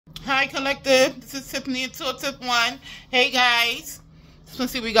Hi, collective. This is Tiffany Intuitive One. Hey, guys.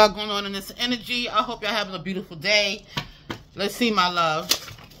 Let's see what we got going on in this energy. I hope y'all having a beautiful day. Let's see, my love.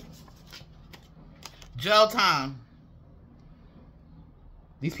 Jail time.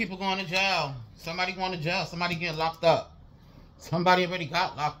 These people going to jail. Somebody going to jail. Somebody getting locked up. Somebody already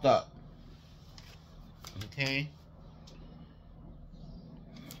got locked up. Okay.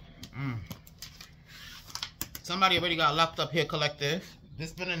 Somebody already got locked up here, collective.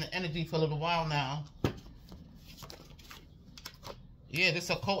 This been in the energy for a little while now. Yeah,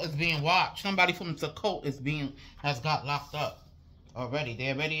 this occult is being watched. Somebody from this occult has got locked up already.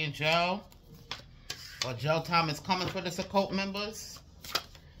 They're already in jail. Or jail time is coming for this occult members.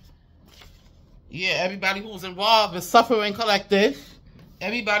 Yeah, everybody who's involved is suffering, collective.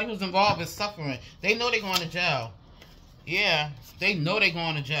 Everybody who's involved is suffering. They know they're going to jail. Yeah, they know they're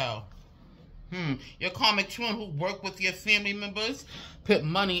going to jail. Your karmic twin who work with your family members put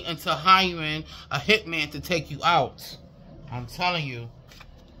money into hiring a hitman to take you out. I'm telling you.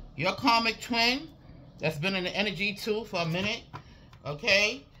 Your karmic twin that's been in the energy too for a minute,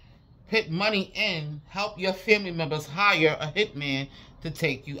 okay, put money in, help your family members hire a hitman to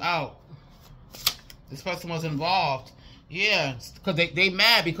take you out. This person was involved. Yeah, because they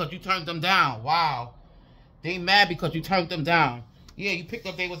mad because you turned them down. Wow. They mad because you turned them down. Yeah, you picked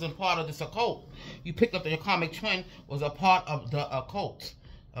up they was a part of this occult. You picked up that your karmic twin was a part of the occult.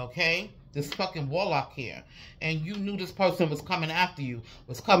 Okay? This fucking warlock here. And you knew this person was coming after you.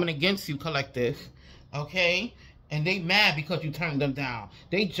 Was coming against you, collective. Okay? And they mad because you turned them down.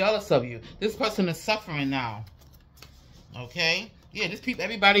 They jealous of you. This person is suffering now. Okay? Yeah, these people,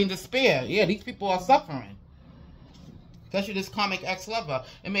 everybody in despair. Yeah, these people are suffering. Especially this karmic ex-lover.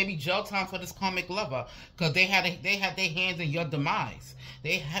 It may be jail time for this karmic lover. Because they had their hands in your demise.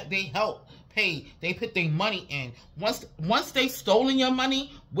 They helped pay. They put their money in. Once they stolen your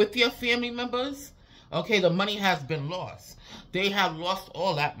money with your family members, okay, the money has been lost. They have lost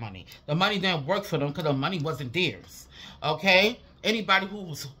all that money. The money didn't work for them because the money wasn't theirs. Okay? Anybody who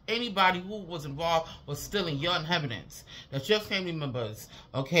was involved was stealing your inheritance. That's your family members,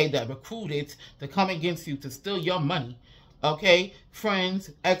 okay, that recruited to come against you to steal your money. Okay, friends,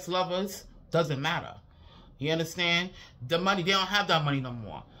 ex-lovers, doesn't matter. You understand? The money, they don't have that money no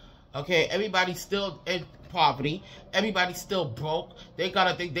more. Okay, everybody's still in poverty. Everybody's still broke. They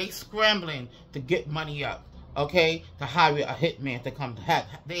scrambling to get money up. Okay, to hire a hitman to come.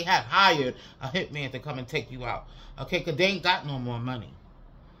 They had hired a hitman to come and take you out. Okay, because they ain't got no more money.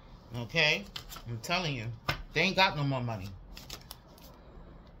 Okay, I'm telling you, they ain't got no more money.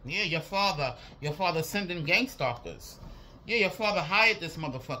 Yeah, your father sending gang stalkers. Yeah, your father hired this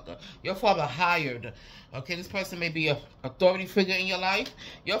motherfucker. Your father hired. Okay, this person may be an authority figure in your life.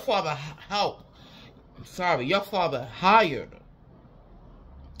 Your father your father hired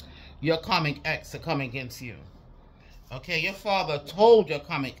your karmic ex to come against you. Okay, your father told your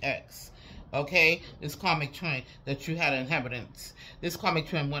karmic ex, okay, this karmic twin, that you had an inheritance. This karmic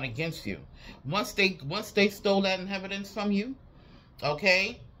twin went against you. Once they stole that inheritance from you,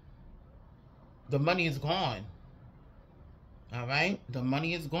 okay, the money is gone. All right? The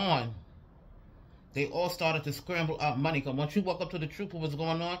money is gone. They all started to scramble out money. Because once you walk up to the truth of what's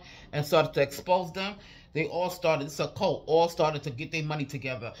going on and started to expose them, they all started, it's a cult, all started to get their money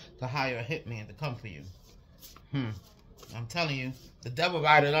together to hire a hitman to come for you. I'm telling you, the devil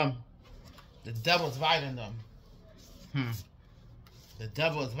riding them. The devil's riding them. The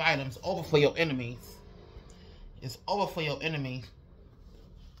devil is riding them. It's over for your enemies. It's over for your enemies.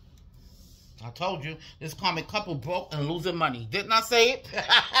 I told you, this karmic couple broke and losing money. Didn't I say it?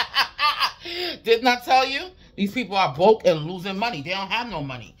 Didn't I tell you? These people are broke and losing money. They don't have no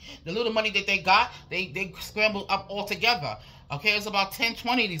money. The little money that they got, they scrambled up all together. Okay, it's about 10,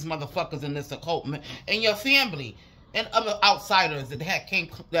 20 of these motherfuckers in this occult. And your family and other outsiders that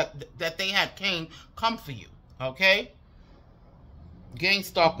they had came come for you. Okay? Gang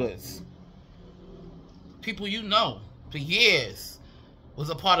stalkers. People you know for years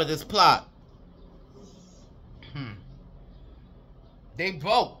was a part of this plot. They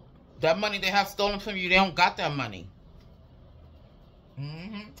broke. That money they have stolen from you, they don't got that money.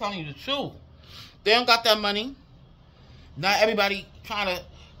 I'm telling you the truth. They don't got that money. Not everybody trying to,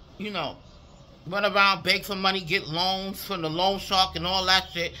 run around, beg for money, get loans from the loan shark and all that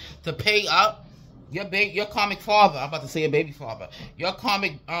shit to pay up. Your karmic father, I'm about to say your baby father. Your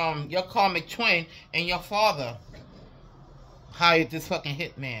karmic twin and your father hired this fucking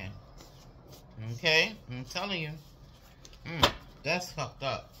hitman. Okay? I'm telling you. That's fucked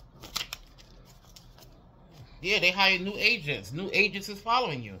up. Yeah, they hired new agents. New agents is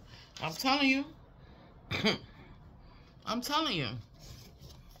following you. I'm telling you. I'm telling you.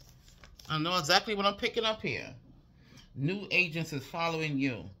 I know exactly what I'm picking up here. New agents is following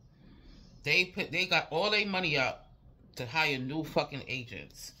you. They got all their money up to hire new fucking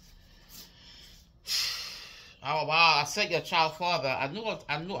agents. Oh wow! I said your child father. I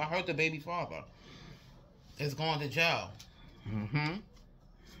heard the baby father is going to jail.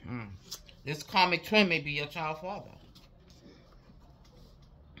 This karmic twin may be your child father.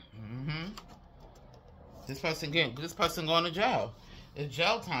 This person going to jail. It's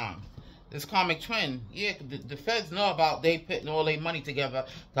jail time. This karmic twin, yeah, the feds know about they putting all their money together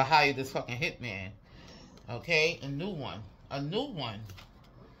to hire this fucking hitman. Okay, a new one.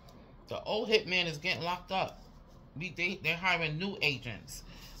 The old hitman is getting locked up. They're hiring new agents,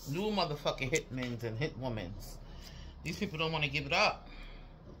 new motherfucking hitmen and hitwomens. These people don't want to give it up.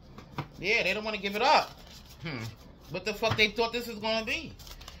 Yeah, they don't want to give it up. What the fuck they thought this was gonna be?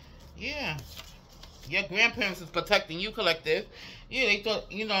 Yeah, your grandparents is protecting you, collective. Yeah, they thought,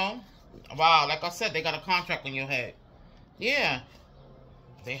 you know. Wow, like I said, they got a contract on your head. Yeah,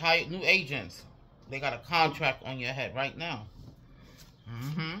 they hired new agents. They got a contract on your head right now.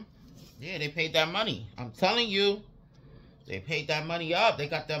 Yeah, they paid that money. I'm telling you, they paid that money up. They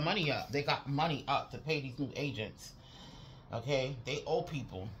got their money up. They got money up to pay these new agents. Okay, they owe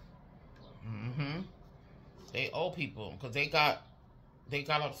people. They owe people because they got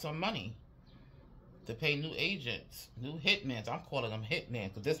up some money to pay new agents, new hitmen. I'm calling them hitmen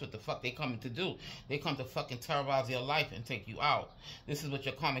because this is what the fuck they coming to do. They come to fucking terrorize your life and take you out. This is what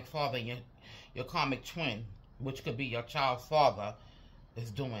your karmic father and your karmic twin, which could be your child's father,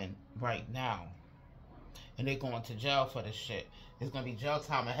 is doing right now. And they're going to jail for this shit. There's going to be jail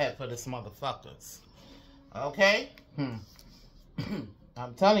time ahead for this motherfuckers. Okay?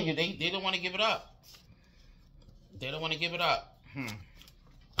 I'm telling you, they don't want to give it up. They don't want to give it up.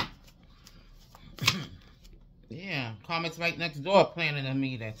 Yeah, Karmic's right next door planning a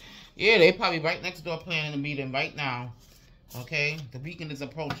meeting. Yeah, they probably right next door planning a meeting right now. Okay, the weekend is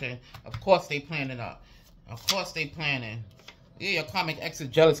approaching. Of course they planning up. Of course they planning. Yeah, your karmic ex is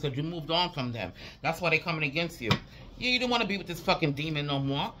jealous because you moved on from them. That's why they coming against you. Yeah, you don't want to be with this fucking demon no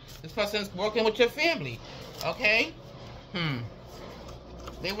more. This person's working with your family. Okay?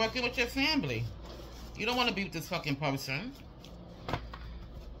 They working with your family. You don't want to be with this fucking person.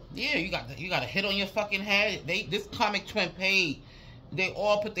 Yeah, you got a hit on your fucking head. This karmic twin paid. They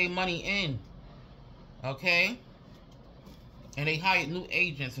all put their money in. Okay? And they hired new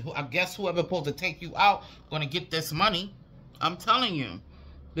agents. I guess whoever supposed to take you out gonna get this money. I'm telling you.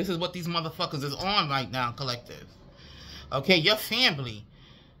 This is what these motherfuckers is on right now, collective. Okay, your family.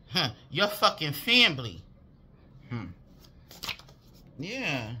 Your fucking family.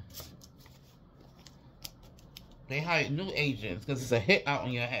 Yeah. They hired new agents because it's a hit out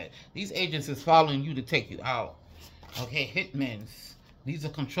on your head. These agents is following you to take you out. Okay, hitmen. These are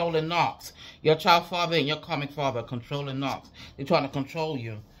controlling knocks. Your child father and your karmic father are controlling knocks. They're trying to control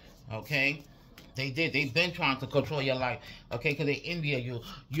you. Okay? They've been trying to control your life. Okay? Because they envy you.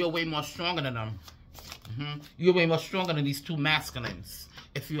 You're way more stronger than them. You're way more stronger than these two masculines.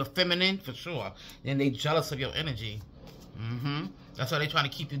 If you're feminine, for sure, then they jealous of your energy. That's why they're trying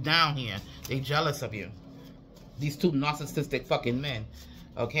to keep you down here. They jealous of you. These two narcissistic fucking men.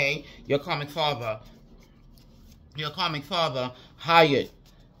 Okay? Your karmic father hired,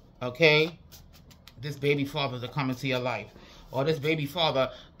 okay, this baby father to come into your life. Or this baby father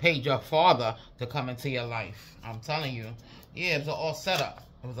paid your father to come into your life. I'm telling you. Yeah, it was all setup.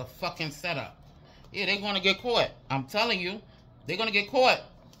 It was a fucking setup. Yeah, they're going to get caught. I'm telling you. They're going to get caught.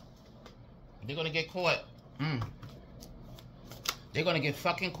 They're going to get caught. They're going to get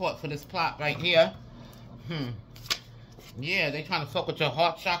fucking caught for this plot right here. Yeah, they trying to fuck with your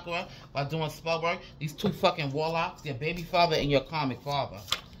heart chakra by doing spell work. These two fucking warlocks, your baby father and your karmic father.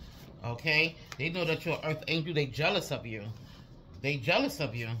 Okay? They know that you're an earth angel. They jealous of you. They jealous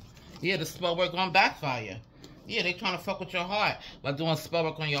of you. Yeah, the spell work gonna backfire. Yeah, they trying to fuck with your heart by doing spell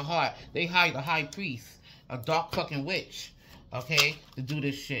work on your heart. They hired a high priest, a dark fucking witch, okay, to do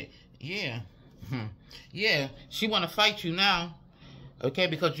this shit. Yeah. Yeah, she want to fight you now, okay,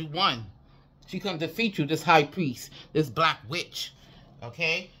 because you won. She come defeat you, this high priest, this black witch.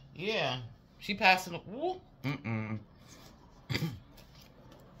 Okay? Yeah. She passing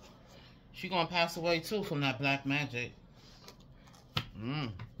She gonna pass away too from that black magic.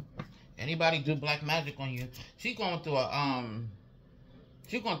 Anybody do black magic on you? She going through a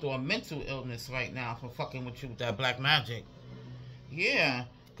mental illness right now for fucking with you with that black magic. Yeah.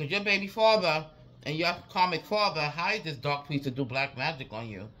 Cause your baby father and your karmic father hired this dark priest to do black magic on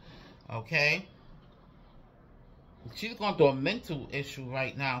you. Okay? She's going through a mental issue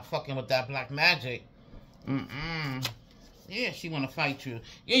right now, fucking with that black magic. Yeah, she want to fight you.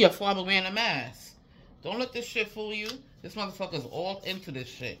 Yeah, your father wearing a mask. Don't let this shit fool you. This motherfucker's all into this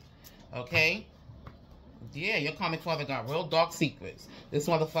shit. Okay? Yeah, your karmic father got real dark secrets. This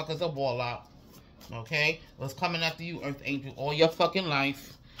motherfucker's a warlock. Okay? Was coming after you, Earth Angel, all your fucking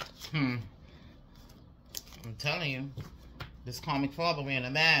life. I'm telling you. This karmic father wearing a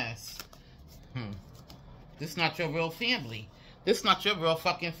mask. This not your real family. This not your real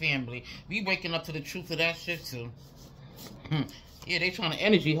fucking family. We waking up to the truth of that shit too. Yeah, they trying to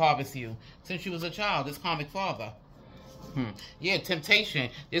energy harvest you since you was a child. This karmic father. Yeah, temptation.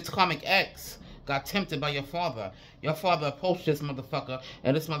 This karmic ex got tempted by your father. Your father approached this motherfucker,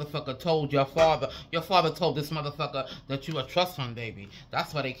 and this motherfucker told your father told this motherfucker that you a trust fund baby.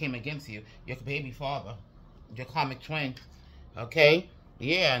 That's why they came against you. Your baby father. Your karmic twin. Okay?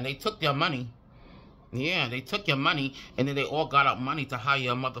 Yeah, and they took your money. Yeah, they took your money, and then they all got up money to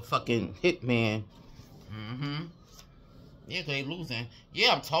hire a motherfucking hitman. Yeah, they losing.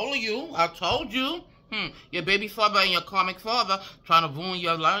 Yeah, I told you. I told you. Your baby father and your karmic father trying to ruin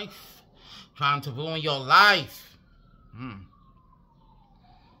your life. Trying to ruin your life.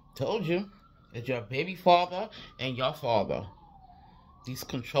 Told you. It's your baby father and your father. These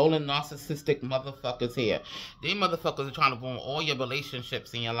controlling, narcissistic motherfuckers here. They motherfuckers are trying to ruin all your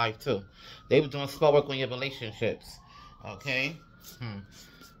relationships in your life, too. They were doing spell work on your relationships. Okay?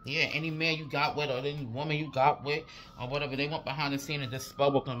 Yeah, any man you got with or any woman you got with or whatever, they went behind the scene and just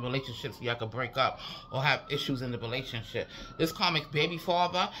spell work on relationships so y'all could break up or have issues in the relationship. This karmic baby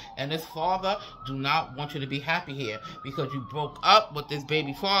father and this father do not want you to be happy here because you broke up with this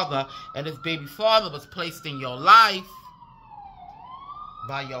baby father, and this baby father was placed in your life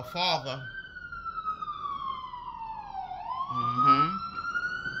by your father.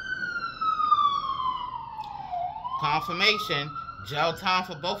 Confirmation. Jail time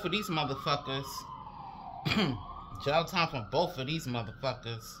for both of these motherfuckers. Jail time for both of these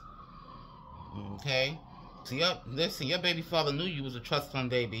motherfuckers. Okay? So listen, your baby father knew you was a trust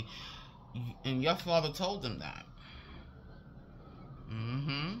fund baby. And your father told him that.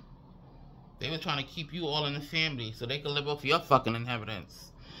 They were trying to keep you all in the family so they could live off your fucking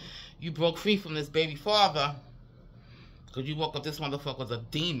inheritance. You broke free from this baby father because you woke up this motherfucker was a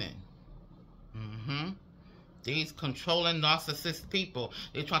demon. These controlling narcissist people,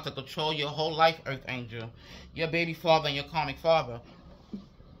 they trying to control your whole life, Earth Angel. Your baby father and your karmic father.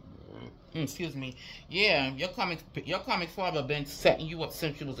 Excuse me. Yeah, your karmic father been setting you up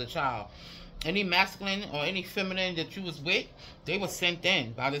since you was a child. Any masculine or any feminine that you was with, they were sent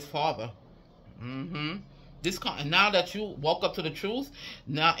in by this father. Now that you woke up to the truth,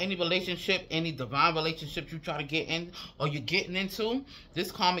 now any relationship, any divine relationship you try to get in or you're getting into,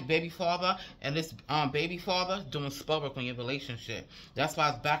 this karmic baby father and this baby father doing spell work on your relationship. That's why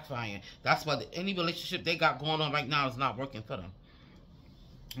it's backfiring. That's why any relationship they got going on right now is not working for them.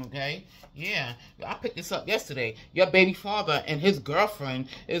 Okay? Yeah. I picked this up yesterday. Your baby father and his girlfriend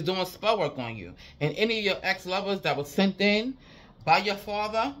is doing spell work on you. And any of your ex-lovers that was sent in by your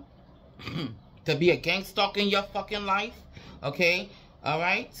father to be a gang stalker in your fucking life, okay,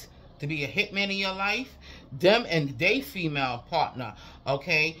 alright, to be a hitman in your life, them and they female partner,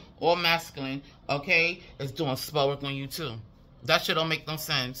 okay, or masculine, okay, is doing spell work on you too. That shit don't make no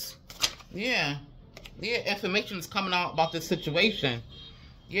sense. Yeah, information is coming out about this situation.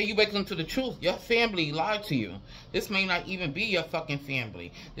 Yeah, you wake them to the truth. Your family lied to you. This may not even be your fucking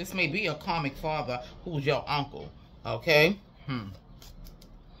family. This may be your karmic father who's your uncle, okay?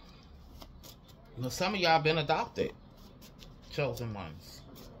 Well, some of y'all been adopted. Chosen ones.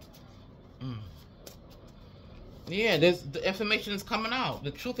 Yeah, the information is coming out.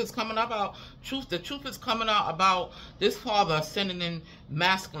 The truth is coming about the truth is coming out about this father sending in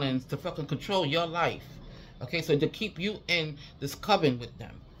masculines to fucking control your life. Okay, so to keep you in this coven with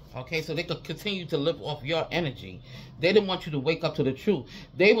them. Okay, so they could continue to live off your energy. They didn't want you to wake up to the truth.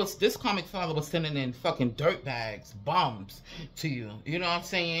 This karmic father was sending in fucking dirt bags, bombs to you. You know what I'm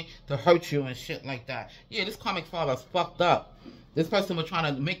saying? To hurt you and shit like that. Yeah, this karmic father is fucked up. This person was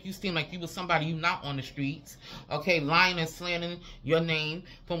trying to make you seem like you was somebody you not on the streets. Okay, lying and slandering your name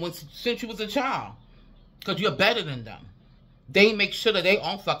since you was a child. Because you're better than them. They make sure that they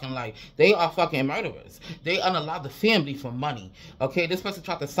own fucking life. They are fucking murderers. They unallow the family for money. Okay, this person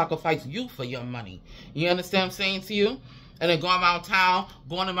tried to sacrifice you for your money. You understand what I'm saying to you? And then going around town,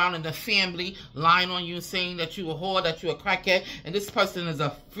 going around in the family, lying on you and saying that you a whore, that you a crackhead. And this person is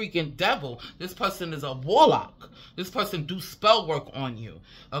a freaking devil. This person is a warlock. This person do spell work on you.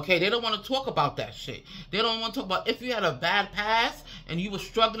 Okay, they don't want to talk about that shit. They don't want to talk about if you had a bad past and you were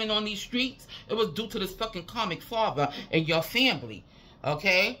struggling on these streets, it was due to this fucking karmic father and your family.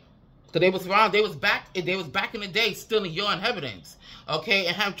 Okay? Cause they was around, they was back in the day stealing your inheritance, okay,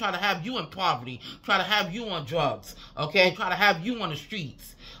 and try to have you in poverty, try to have you on drugs, okay, try to have you on the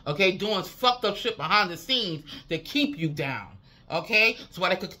streets, okay, doing fucked up shit behind the scenes to keep you down, okay, so why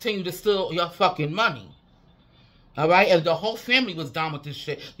they could continue to steal your fucking money, all right, and the whole family was down with this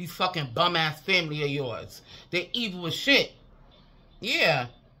shit. These fucking bum ass family of yours, they evil as shit, yeah.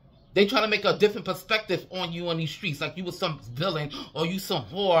 They try to make a different perspective on you on these streets, like you was some villain or you some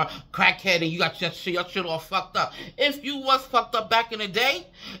whore, crackhead, and you got your shit all fucked up. If you was fucked up back in the day,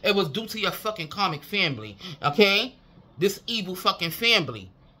 it was due to your fucking comic family, okay? This evil fucking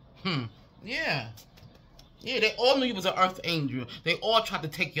family. Yeah. Yeah, they all knew you was an earth angel. They all tried to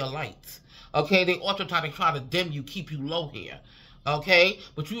take your lights, okay? They all try to dim you, keep you low here. Okay,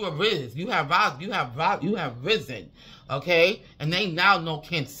 but you are risen. You have risen. Okay, and they now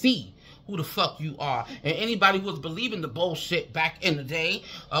can see who the fuck you are. And anybody who was believing the bullshit back in the day,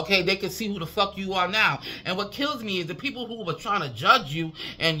 okay, they can see who the fuck you are now. And what kills me is the people who were trying to judge you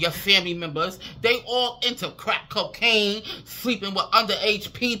and your family members, they all into crack cocaine, sleeping with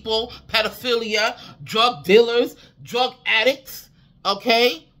underage people, pedophilia, drug dealers, drug addicts,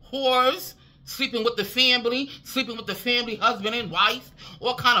 okay, whores, sleeping with the family husband and wife,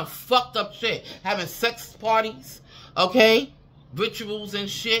 all kind of fucked up shit, having sex parties, okay, rituals and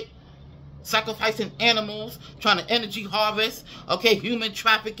shit, sacrificing animals, trying to energy harvest, okay, human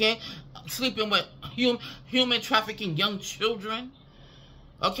trafficking, sleeping with human trafficking young children,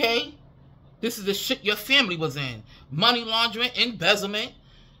 okay, this is the shit your family was in, money laundering, embezzlement,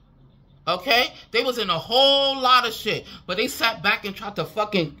 okay, they was in a whole lot of shit, but they sat back and tried to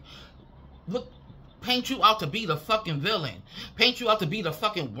fucking paint you out to be the fucking villain. Paint you out to be the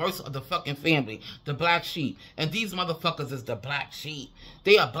fucking worst of the fucking family. The black sheep. And these motherfuckers is the black sheep.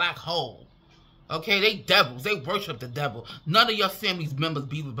 They are black hole. Okay? They devils. They worship the devil. None of your family's members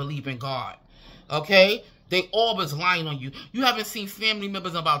believe in God. Okay? They always lying on you. You haven't seen family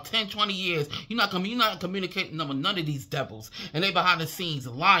members in about 10, 20 years. You're not communicating with none of these devils. And they behind the scenes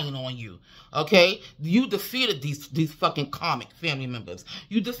lying on you. Okay? You defeated these fucking comic family members.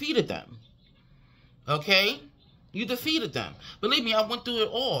 You defeated them. Okay? You defeated them. Believe me, I went through it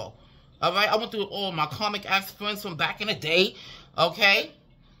all. Alright? I went through it all. My comic ass friends from back in the day. Okay?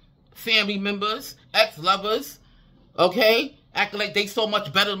 Family members. Ex-lovers. Okay? Acting like they so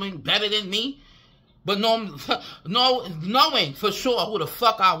much better than me. But knowing for sure who the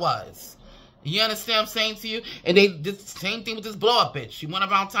fuck I was. You understand what I'm saying to you? And they did the same thing with this blow-up bitch. She went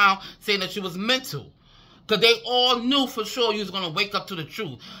around town saying that she was mental. Because they all knew for sure you was going to wake up to the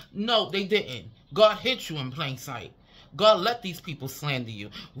truth. No, they didn't. God hit you in plain sight. God let these people slander you,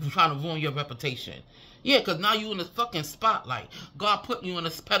 trying to ruin your reputation. Yeah, because now you in the fucking spotlight. God put you on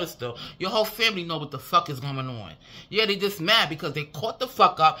this pedestal. Your whole family know what the fuck is going on. Yeah, they just mad because they caught the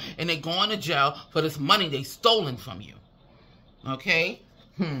fuck up and they going to jail for this money they stolen from you. Okay?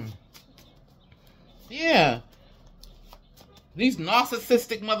 Yeah. These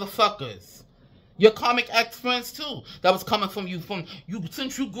narcissistic motherfuckers. Your comic ex-friends too. That was coming from you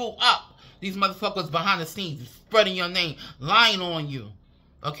since you grew up. These motherfuckers behind the scenes spreading your name, lying on you.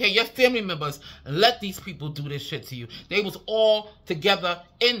 Okay, your family members let these people do this shit to you. They was all together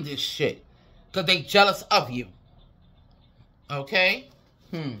in this shit. Because they jealous of you. Okay?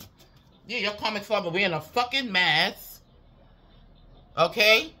 Yeah, your comic father wearing a fucking mask.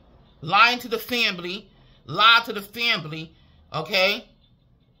 Okay? Lying to the family. Lie to the family. Okay?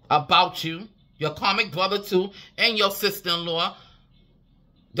 About you. Your comic brother too. And your sister-in-law.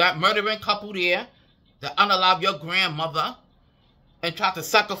 That murdering couple there. That unalived your grandmother. And tried to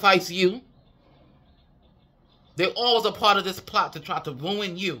sacrifice you. They all was a part of this plot to try to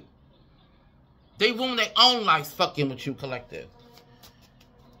ruin you. They ruined their own lives fucking with you, collective.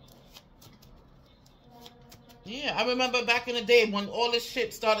 Yeah, I remember back in the day when all this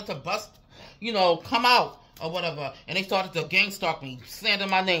shit started to bust, you know, come out or whatever. And they started to gang stalk me, slander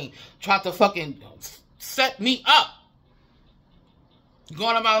my name, tried to fucking set me up.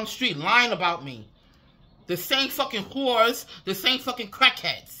 Going around the street, lying about me. The same fucking whores, the same fucking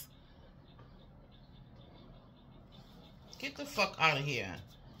crackheads. Get the fuck out of here.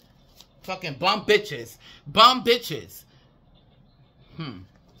 Fucking bum bitches. Bum bitches.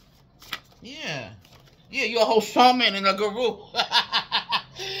 Yeah. Yeah, you're a whole shaman and a guru.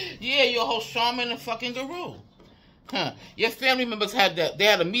 Yeah, you're a whole shaman and fucking guru. Your family members they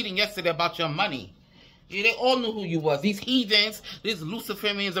had a meeting yesterday about your money. Yeah, they all knew who you was. These heathens, these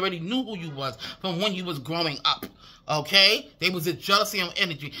Luciferians already knew who you was from when you was growing up. Okay? They was a jealousy and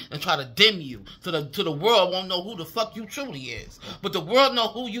energy and try to dim you so the world won't know who the fuck you truly is. But the world know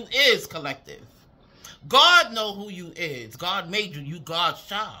who you is, collective. God know who you is. God made you. You God's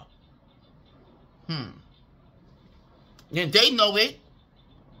child. And they know it.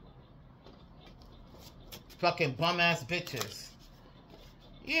 Fucking bum-ass bitches.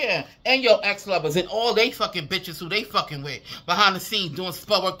 Yeah, and your ex-lovers and all they fucking bitches who they fucking with behind the scenes doing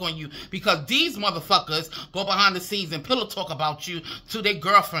spell work on you, because these motherfuckers go behind the scenes and pillow talk about you to their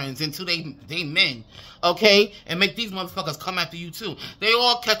girlfriends and to they men, okay? And make these motherfuckers come after you too. They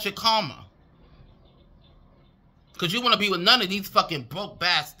all catch your karma. Because you want to be with none of these fucking broke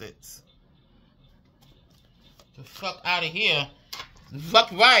bastards. The fuck out of here. The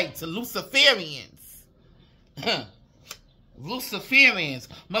fuck right, to Luciferians. Luciferians.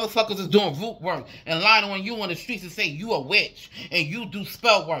 Motherfuckers is doing root work and lying on you on the streets and say you a witch and you do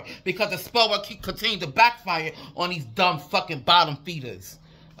spell work, because the spell work continues to backfire on these dumb fucking bottom feeders.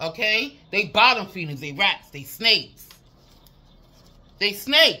 Okay? They bottom feeders. They rats. They snakes. They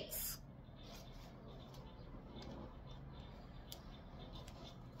snakes.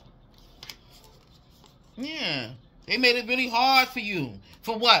 Yeah. They made it really hard for you.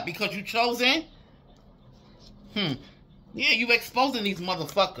 For what? Because you chosen? Yeah, you exposing these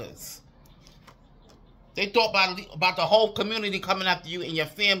motherfuckers. They thought about the whole community coming after you and your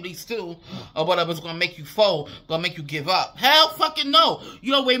families too, or whatever's gonna make you fold, gonna make you give up. Hell fucking no.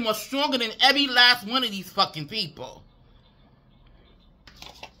 You're way more stronger than every last one of these fucking people.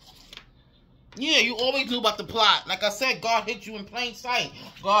 Yeah, you always knew about the plot. Like I said, God hit you in plain sight.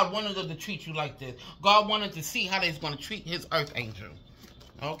 God wanted them to treat you like this. God wanted to see how they're gonna treat his earth angel.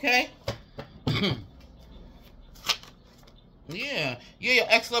 Okay? Yeah, your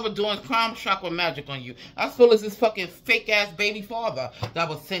ex-lover doing crime chakra magic on you. I feel it's this fucking fake-ass baby father that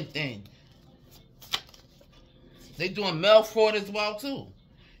was sent in. They doing mail fraud as well, too.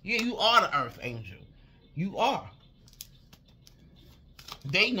 Yeah, you are the earth angel. You are.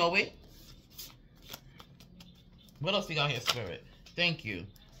 They know it. What else we got here, Spirit? Thank you.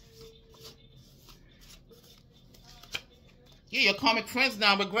 Yeah, your karmic friends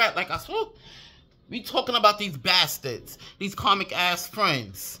now regret. Like I swoop. We talking about these bastards, these karmic-ass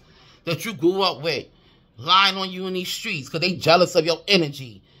friends that you grew up with, lying on you in these streets because they jealous of your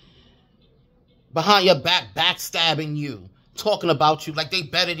energy. Behind your back, backstabbing you, talking about you like they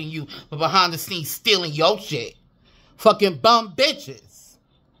better than you, but behind the scenes stealing your shit. Fucking bum bitches.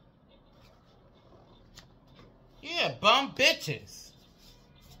 Yeah, bum bitches.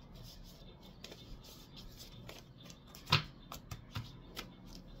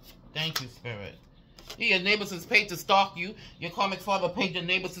 Thank you, Spirit. Your neighbors is paid to stalk you. Your karmic father paid your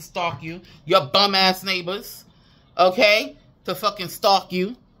neighbors to stalk you. Your bum-ass neighbors. Okay? To fucking stalk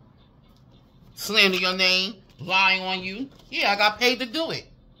you. Slander your name. Lying on you. Yeah, I got paid to do it.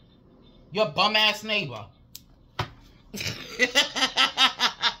 Your bum-ass neighbor.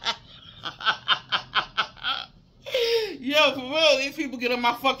 Yo, for real, these people get on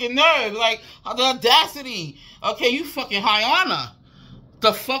my fucking nerves. Like, the audacity. Okay, you fucking high honor.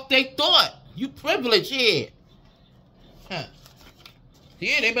 The fuck they thought? You privileged here. Huh.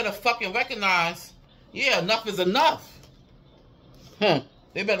 Yeah, they better fucking recognize. Yeah, enough is enough. Huh.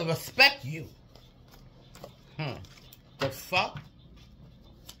 They better respect you. Huh. The fuck?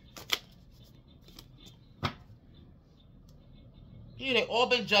 Yeah, they all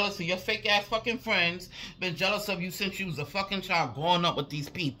been jealous of your fake ass fucking friends. Been jealous of you since you was a fucking child growing up with these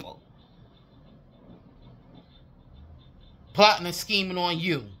people. Plotting and scheming on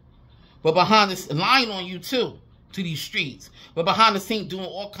you. But behind this, lying on you too, to these streets. But behind the scenes doing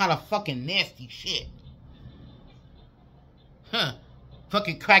all kind of fucking nasty shit. Huh.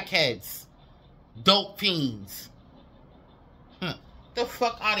 Fucking crackheads. Dope fiends. Huh. The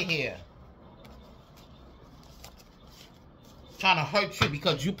fuck out of here. Trying to hurt you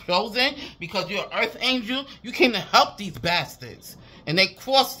because you chosen, because you're an earth angel. You came to help these bastards. And they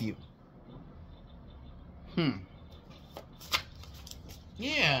crossed you.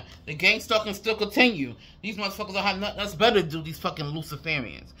 Yeah, the gang stalk can still continue. These motherfuckers don't have nothing else better to do, these fucking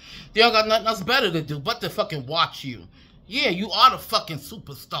Luciferians. They don't got nothing else better to do but to fucking watch you. Yeah, you are the fucking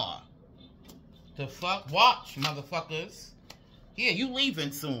superstar. The fuck? Watch, motherfuckers. Yeah, you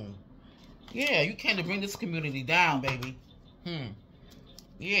leaving soon. Yeah, you came to bring this community down, baby.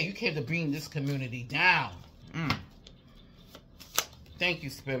 Yeah, you came to bring this community down. Thank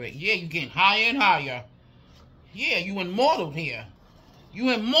you, Spirit. Yeah, you getting higher and higher. Yeah, you immortal here.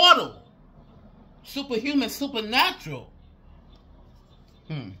 You immortal. Superhuman, supernatural.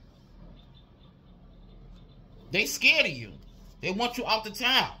 They scared of you. They want you out the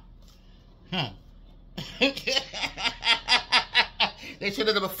town. They should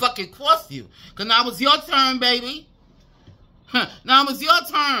have never fucking crossed you. Because now it's your turn, baby. Now it's your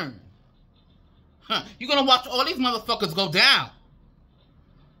turn. You're going to watch all these motherfuckers go down.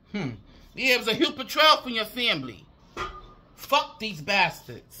 Yeah, it was a huge betrayal from your family. Fuck these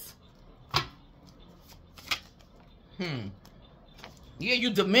bastards. Yeah, you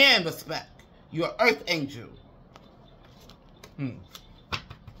demand respect. You're an earth angel.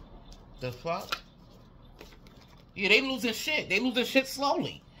 The fuck? Yeah, they losing shit. They losing shit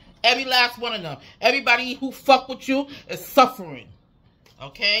slowly. Every last one of them. Everybody who fuck with you is suffering.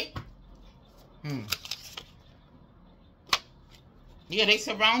 Okay? Yeah, they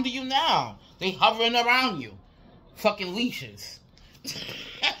surrounding you now. They hovering around you. Fucking leashes.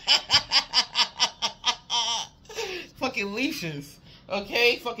 Fucking leashes.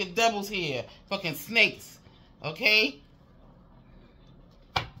 Okay? Fucking devils here. Fucking snakes. Okay?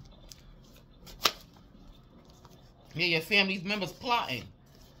 Yeah, your family's members plotting.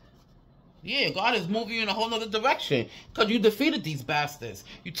 Yeah, God is moving you in a whole nother direction. Because you defeated these bastards.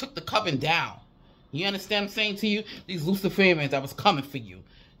 You took the coven down. You understand what I'm saying to you? These Luciferians that was coming for you.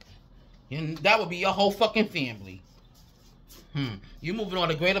 And that would be your whole fucking family. You moving on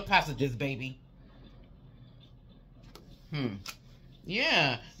to greater passages, baby.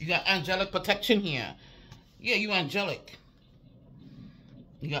 Yeah, you got angelic protection here. Yeah, you angelic.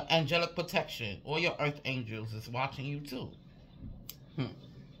 You got angelic protection. All your earth angels is watching you too.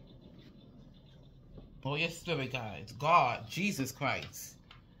 All your spirit guides. God, Jesus Christ.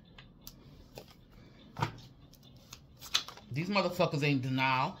 These motherfuckers ain't in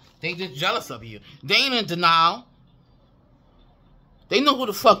denial. They just jealous of you. They ain't in denial. They know who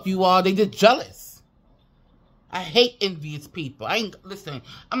the fuck you are. They just jealous. I hate envious people. Listen,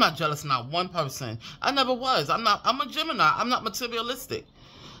 I'm not jealous of not one person. I never was. I'm a Gemini. I'm not materialistic.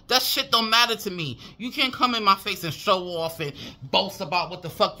 That shit don't matter to me. You can't come in my face and show off and boast about what the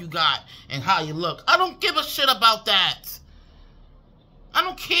fuck you got and how you look. I don't give a shit about that. I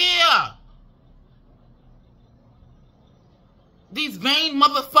don't care. These vain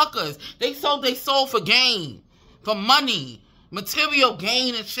motherfuckers, they sold their soul for gain, for money, material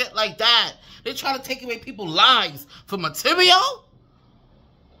gain and shit like that. They try to take away people's lives for material?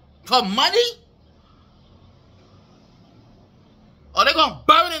 For money? Or they gonna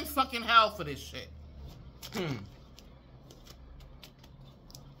burn in fucking hell for this shit.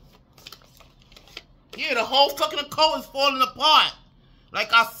 Yeah, the whole fucking occult is falling apart.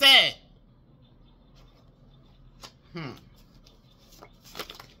 Like I said.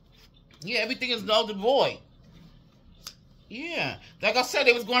 Yeah, everything is null and void. Yeah. Like I said,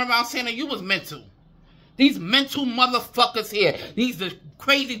 they was going around saying that you was mental. These mental motherfuckers here. These are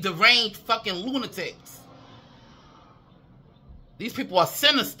crazy, deranged fucking lunatics. These people are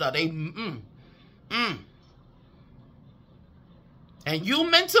sinister. They, And you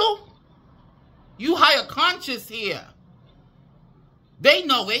mental? You higher conscious here. They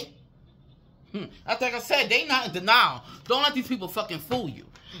know it. Like I said, they not in denial. Don't let these people fucking fool you.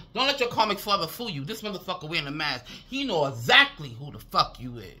 Don't let your karmic father fool you. This motherfucker wearing a mask, he know exactly who the fuck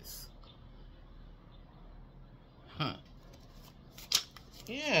you is.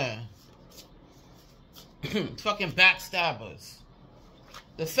 Yeah. Fucking backstabbers.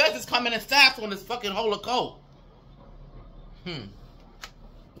 The feds is coming in fast on this fucking whole occult.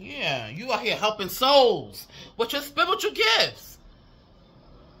 Yeah, you out here helping souls with your spiritual gifts.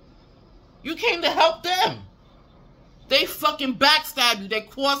 You came to help them. They fucking backstabbed you. They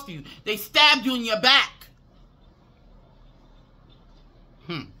crossed you. They stabbed you in your back.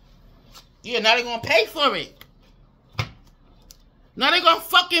 Yeah, now they're gonna pay for it. Now they're gonna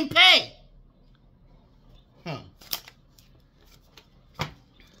fucking pay.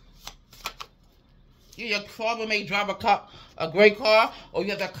 Yeah, your father may drive a great car, or you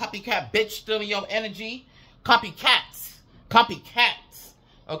have that copycat bitch stealing your energy. Copycats. Copycats.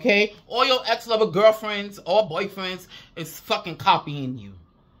 Okay? All your ex-lover girlfriends or boyfriends is fucking copying you.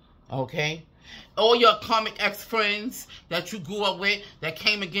 Okay? All your karmic ex-friends that you grew up with that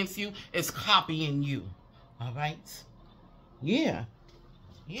came against you is copying you. Alright? Yeah.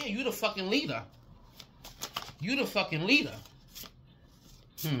 Yeah, you the fucking leader. You the fucking leader.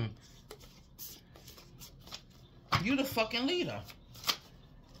 You the fucking leader.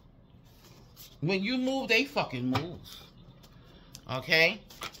 When you move, they fucking move. Okay?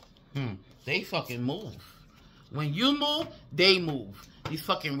 They fucking move. When you move, they move. These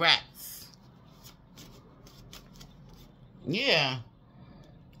fucking rats. Yeah.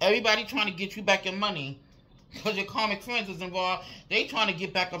 Everybody trying to get you back your money. Because your karmic friends is involved. They trying to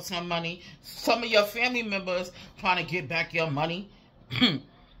get back up some money. Some of your family members trying to get back your money.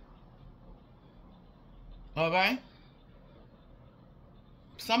 Alright?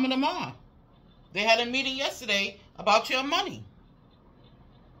 Some of them are. They had a meeting yesterday about your money.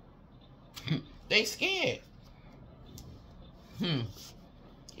 They scared.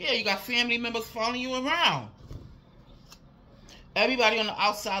 Yeah, you got family members following you around. Everybody on the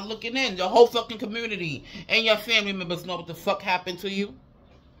outside looking in. The whole fucking community and your family members know what the fuck happened to you.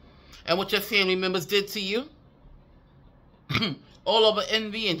 And what your family members did to you. All over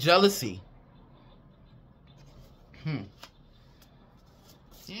envy and jealousy.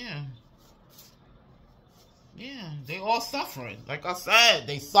 Yeah. Yeah, they all suffering. Like I said,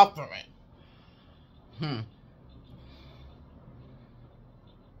 they suffering.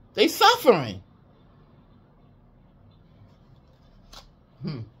 They suffering.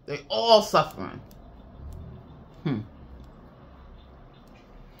 They all suffering.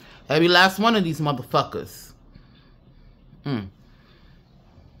 Every last one of these motherfuckers.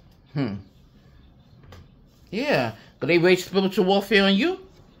 Yeah, but they wage spiritual warfare on you.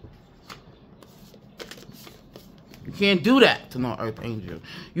 You can't do that to no earth angel.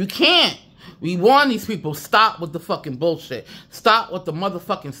 You can't. We warn these people, stop with the fucking bullshit. Stop with the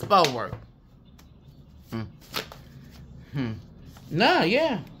motherfucking spell work. Nah,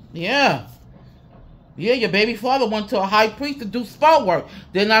 yeah. Yeah, your baby father went to a high priest to do spell work.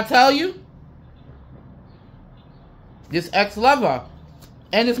 Didn't I tell you? This ex-lover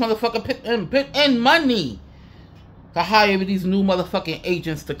and this motherfucker put in money to hire these new motherfucking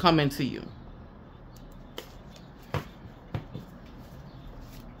agents to come into you.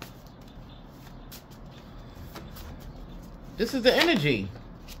 This is the energy.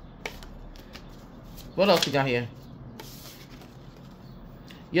 What else you got here?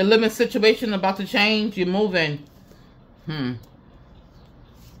 Your living situation about to change. You're moving.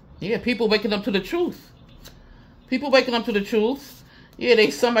 Yeah, people waking up to the truth. People waking up to the truth. Yeah,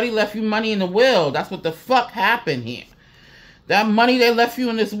 somebody left you money in the will. That's what the fuck happened here. That money they left you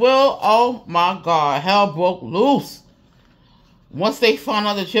in this will, oh my God, hell broke loose. Once they found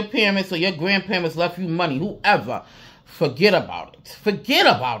out that your parents or your grandparents left you money, whoever, forget about it. Forget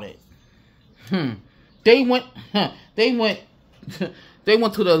about it. They went they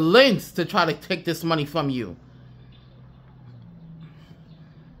went to the lengths to try to take this money from you.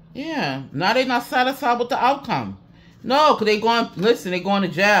 Yeah, now they're not satisfied with the outcome. No, because they're going to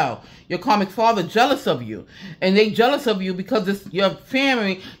jail. Your karmic father jealous of you. And they jealous of you because your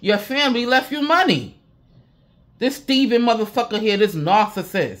family left you money. This thieving motherfucker here, this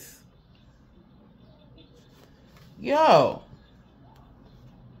narcissist. Yo.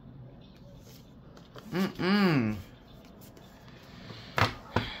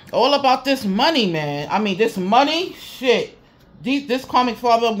 All about this money, man. I mean, this money, shit. This karmic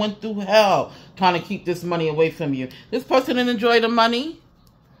father went through hell trying to keep this money away from you. This person didn't enjoy the money.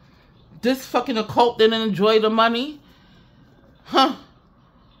 This fucking occult didn't enjoy the money. Huh.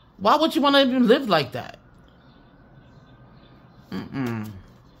 Why would you want to even live like that?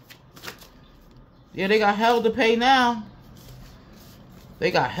 Yeah, they got hell to pay now. They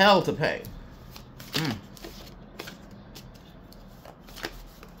got hell to pay.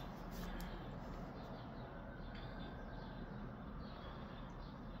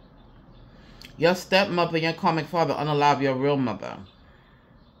 Your stepmother and your karmic father unalive your real mother.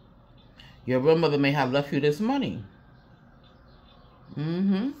 Your real mother may have left you this money.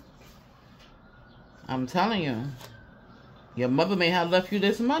 I'm telling you. Your mother may have left you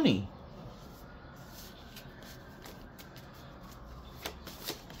this money.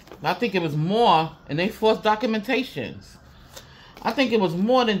 I think it was more, and they forced documentations. I think it was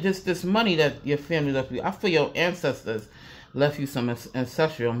more than just this money that your family left you. I feel your ancestors left you some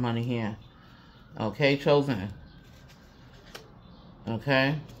ancestral money here. Okay, chosen.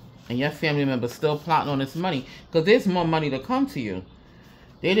 Okay? And your family members still plotting on this money. Because there's more money to come to you.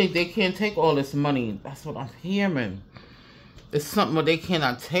 They can't take all this money. That's what I'm hearing. It's something where they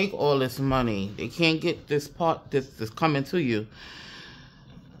cannot take all this money. They can't get this part that's coming to you.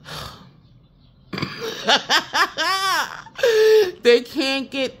 They can't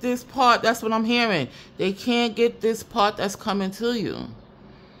get this part. That's what I'm hearing. They can't get this part that's coming to you.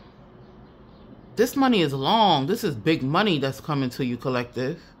 This money is long. This is big money that's coming to you,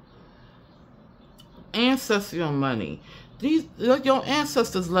 collective. Ancestral money. Your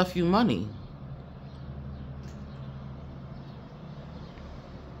ancestors left you money.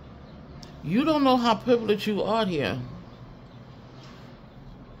 You don't know how privileged you are here.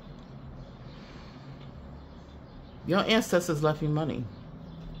 Your ancestors left you money.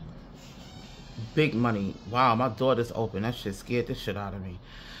 Big money. Wow, my daughter's open. That shit scared the shit out of me.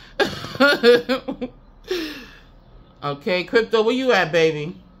 Okay, Crypto, where you at,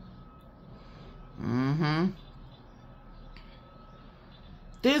 baby?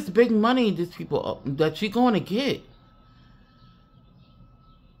 There's big money these people that you're going to get.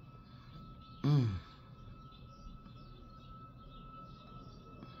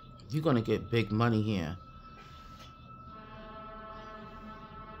 You're going to get big money here.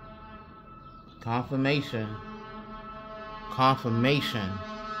 Confirmation. Confirmation.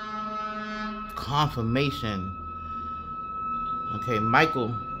 Confirmation. Okay,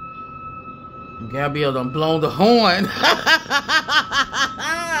 Michael. Gabrielle done blown the horn.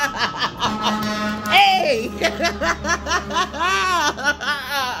 Hey!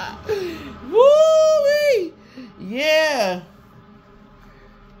 Woo-wee! Yeah.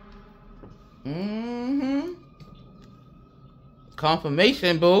 Mm-hmm.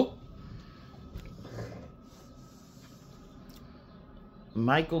 Confirmation, boo.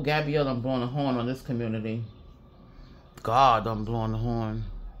 Michael Gabrielle done blowing the horn on this community. God done blowing the horn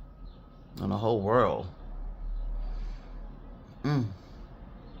on the whole world.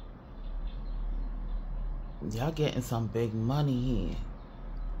 Y'all getting some big money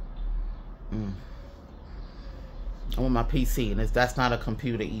here. I want my PC, and that's not a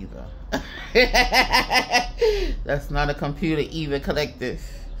computer either. That's not a computer either, collective.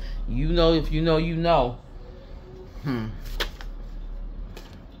 You know, if you know, you know.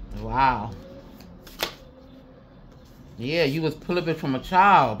 Wow. Yeah, you was flipping from a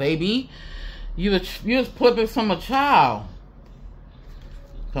child, baby. You was flipping from a child.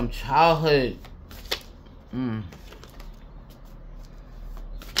 From childhood.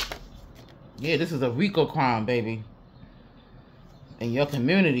 Yeah, this is a RICO crime, baby. In your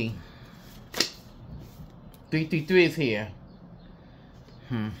community. 333 is here.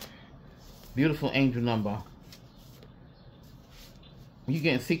 Beautiful angel number. You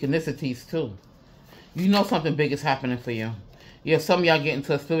getting synchronicities too. You know something big is happening for you. Yeah, some of y'all getting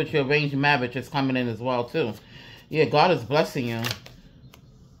to a spiritual arranged marriage is coming in as well too. Yeah, God is blessing you.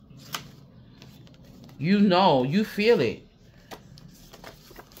 You know, you feel it.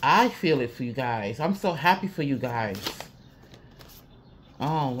 I feel it for you guys. I'm so happy for you guys.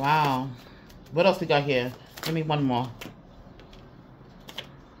 Oh, wow. What else we got here? Give me one more.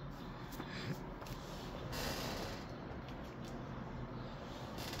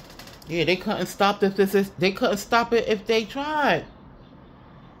 Yeah, they couldn't stop they couldn't stop it if they tried.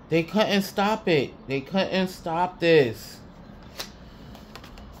 They couldn't stop it. They couldn't stop this.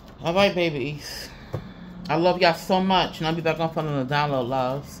 All right, babies. I love y'all so much. And I'll be back on Fun on the Download,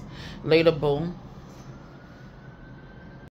 loves. Later, boom.